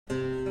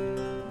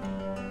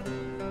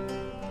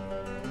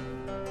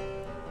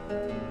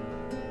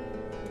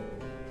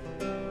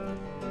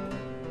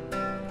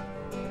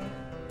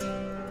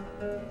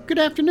Good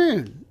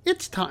afternoon.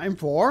 It's time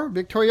for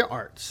Victoria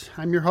Arts.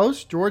 I'm your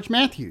host, George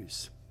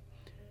Matthews.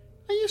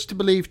 I used to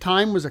believe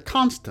time was a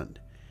constant.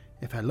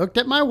 If I looked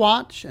at my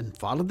watch and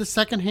followed the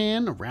second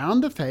hand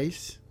around the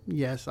face,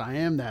 yes, I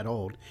am that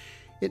old,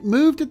 it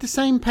moved at the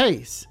same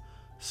pace,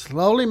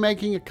 slowly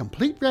making a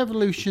complete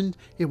revolution.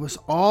 It was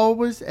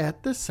always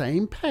at the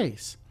same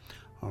pace,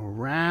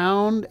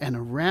 around and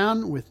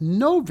around with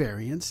no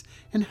variance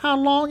in how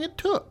long it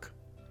took.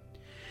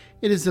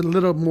 It is a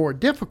little more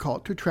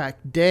difficult to track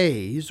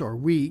days or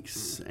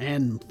weeks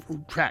and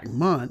track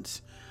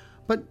months,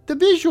 but the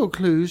visual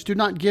clues do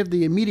not give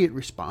the immediate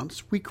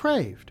response we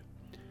craved.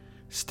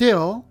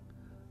 Still,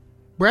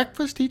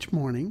 breakfast each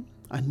morning,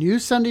 a new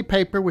Sunday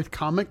paper with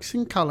comics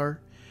in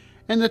color,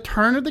 and the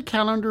turn of the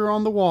calendar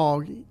on the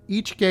wall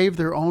each gave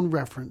their own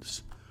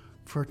reference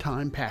for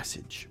time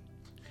passage.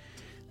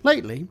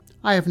 Lately,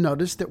 I have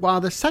noticed that while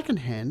the second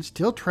hand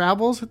still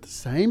travels at the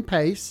same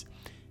pace,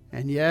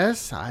 and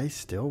yes, I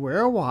still wear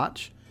a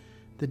watch,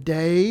 the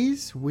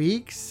days,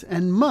 weeks,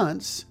 and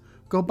months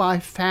go by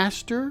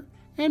faster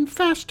and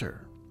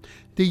faster.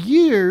 The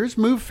years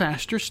move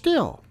faster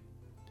still.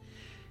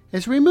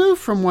 As we move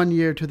from one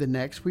year to the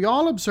next, we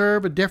all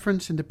observe a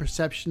difference in the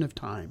perception of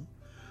time.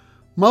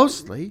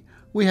 Mostly,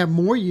 we have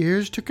more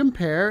years to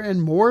compare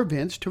and more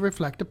events to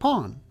reflect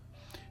upon.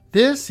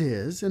 This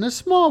is, in a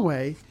small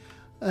way,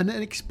 an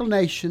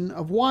explanation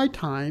of why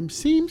time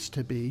seems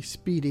to be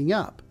speeding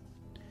up.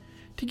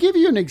 To give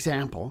you an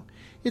example,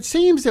 it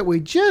seems that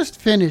we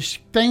just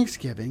finished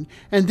Thanksgiving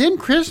and then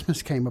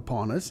Christmas came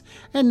upon us,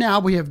 and now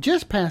we have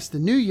just passed the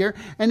New Year,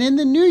 and in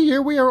the New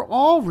Year we are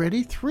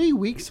already 3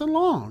 weeks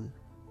along.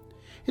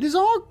 It has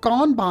all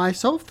gone by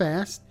so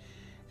fast,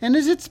 and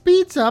as it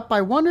speeds up,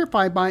 I wonder if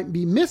I might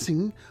be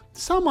missing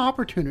some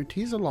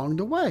opportunities along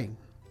the way.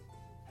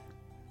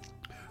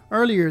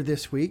 Earlier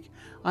this week,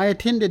 I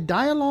attended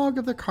Dialogue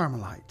of the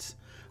Carmelites,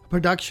 a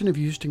production of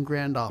Houston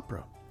Grand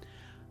Opera.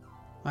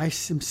 I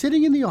am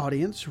sitting in the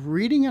audience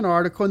reading an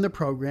article in the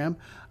program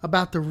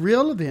about the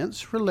real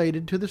events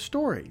related to the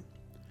story.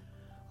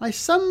 I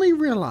suddenly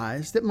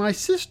realized that my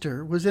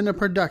sister was in a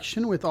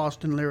production with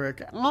Austin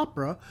Lyric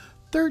Opera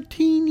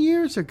 13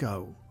 years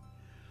ago.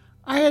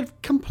 I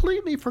had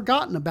completely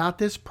forgotten about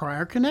this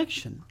prior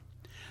connection.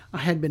 I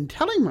had been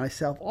telling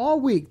myself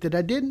all week that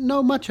I didn't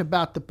know much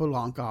about the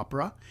Poulenc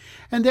Opera,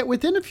 and that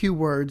within a few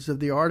words of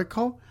the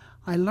article,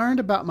 I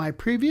learned about my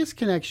previous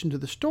connection to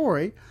the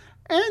story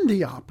and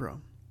the opera.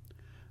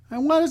 I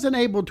wasn't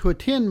able to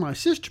attend my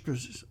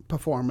sister's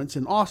performance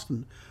in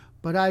Austin,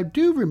 but I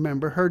do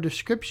remember her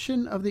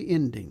description of the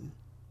ending.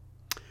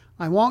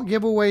 I won't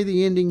give away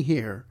the ending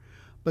here,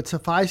 but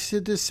suffice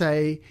it to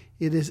say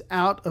it is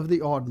out of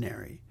the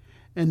ordinary,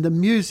 and the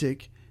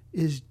music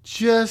is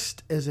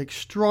just as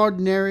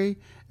extraordinary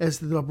as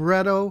the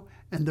libretto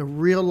and the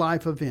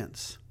real-life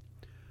events.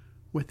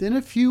 Within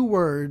a few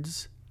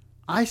words,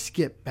 I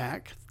skip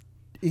back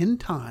in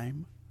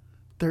time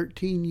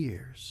 13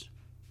 years.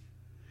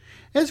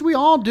 As we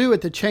all do at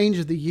the change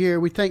of the year,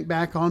 we think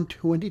back on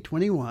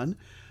 2021,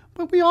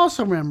 but we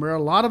also remember a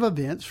lot of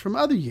events from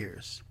other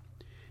years.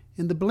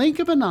 In the blink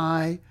of an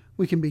eye,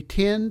 we can be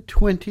 10,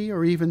 20,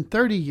 or even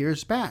 30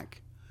 years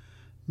back.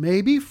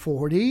 Maybe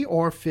 40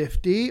 or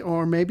 50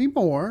 or maybe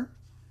more.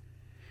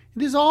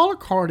 It is all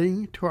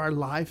according to our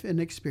life and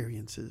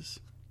experiences.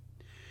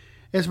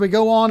 As we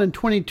go on in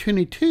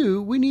 2022,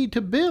 we need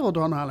to build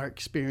on our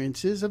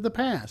experiences of the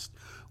past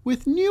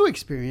with new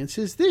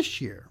experiences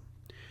this year.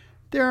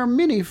 There are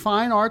many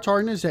fine arts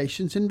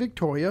organizations in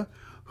Victoria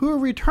who are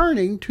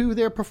returning to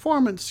their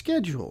performance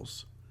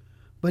schedules.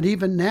 But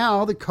even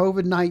now, the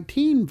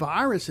COVID-19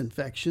 virus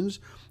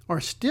infections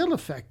are still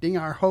affecting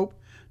our hope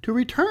to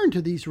return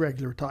to these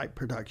regular type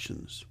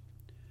productions.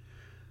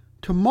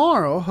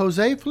 Tomorrow,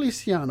 Jose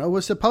Feliciano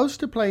was supposed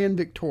to play in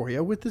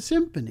Victoria with the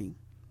symphony.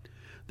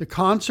 The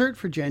concert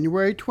for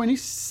January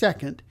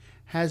 22nd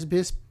has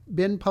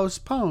been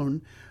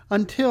postponed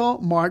until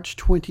March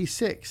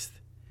 26th.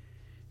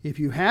 If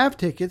you have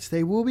tickets,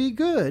 they will be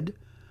good,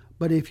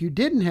 but if you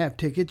didn't have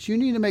tickets, you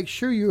need to make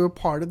sure you are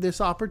part of this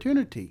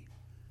opportunity.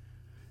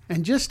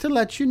 And just to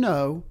let you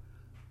know,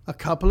 a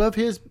couple of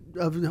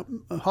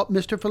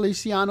Mr.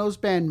 Feliciano's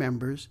band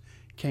members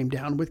came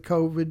down with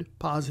COVID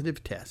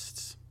positive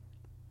tests.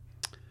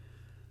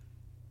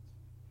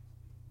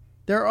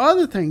 There are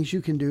other things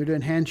you can do to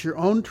enhance your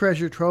own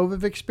treasure trove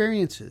of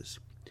experiences.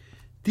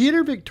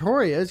 Theatre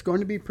Victoria is going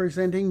to be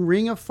presenting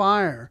Ring of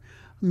Fire,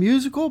 a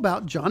musical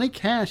about Johnny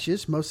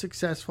Cash's most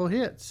successful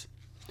hits.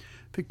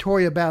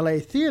 Victoria Ballet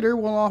Theatre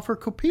will offer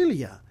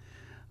Coppelia,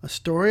 a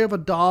story of a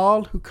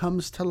doll who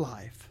comes to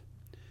life.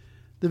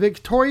 The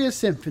Victoria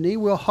Symphony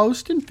will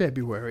host in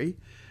February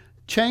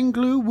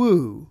Changlu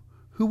Wu,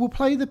 who will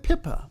play the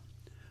pipa,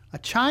 a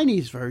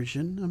Chinese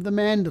version of the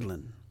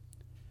mandolin.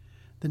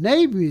 The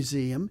Nave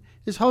Museum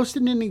is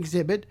hosting an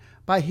exhibit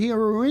by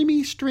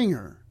Hiromi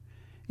Stringer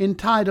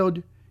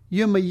entitled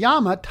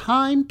Yumayama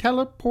Time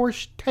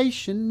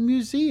Teleportation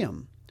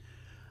Museum,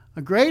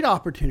 a great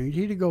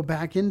opportunity to go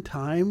back in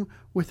time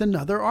with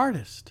another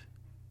artist.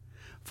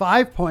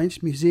 5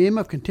 Points Museum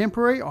of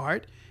Contemporary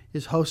Art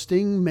is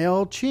hosting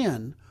Mel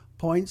Chin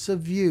Points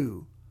of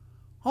View.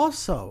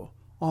 Also,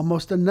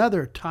 almost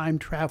another time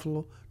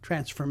travel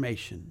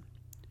transformation.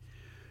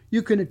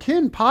 You can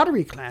attend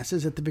pottery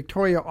classes at the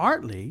Victoria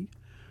Art League.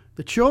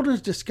 The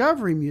Children's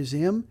Discovery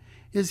Museum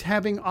is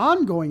having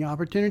ongoing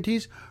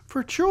opportunities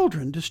for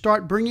children to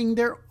start bringing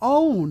their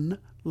own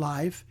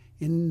life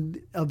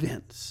in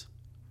events.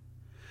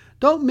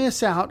 Don't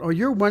miss out, or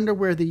you'll wonder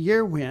where the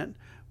year went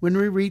when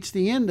we reach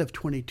the end of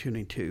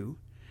 2022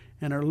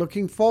 and are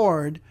looking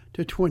forward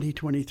to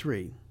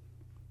 2023.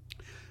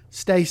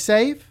 Stay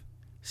safe,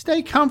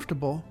 stay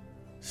comfortable,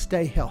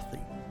 stay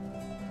healthy.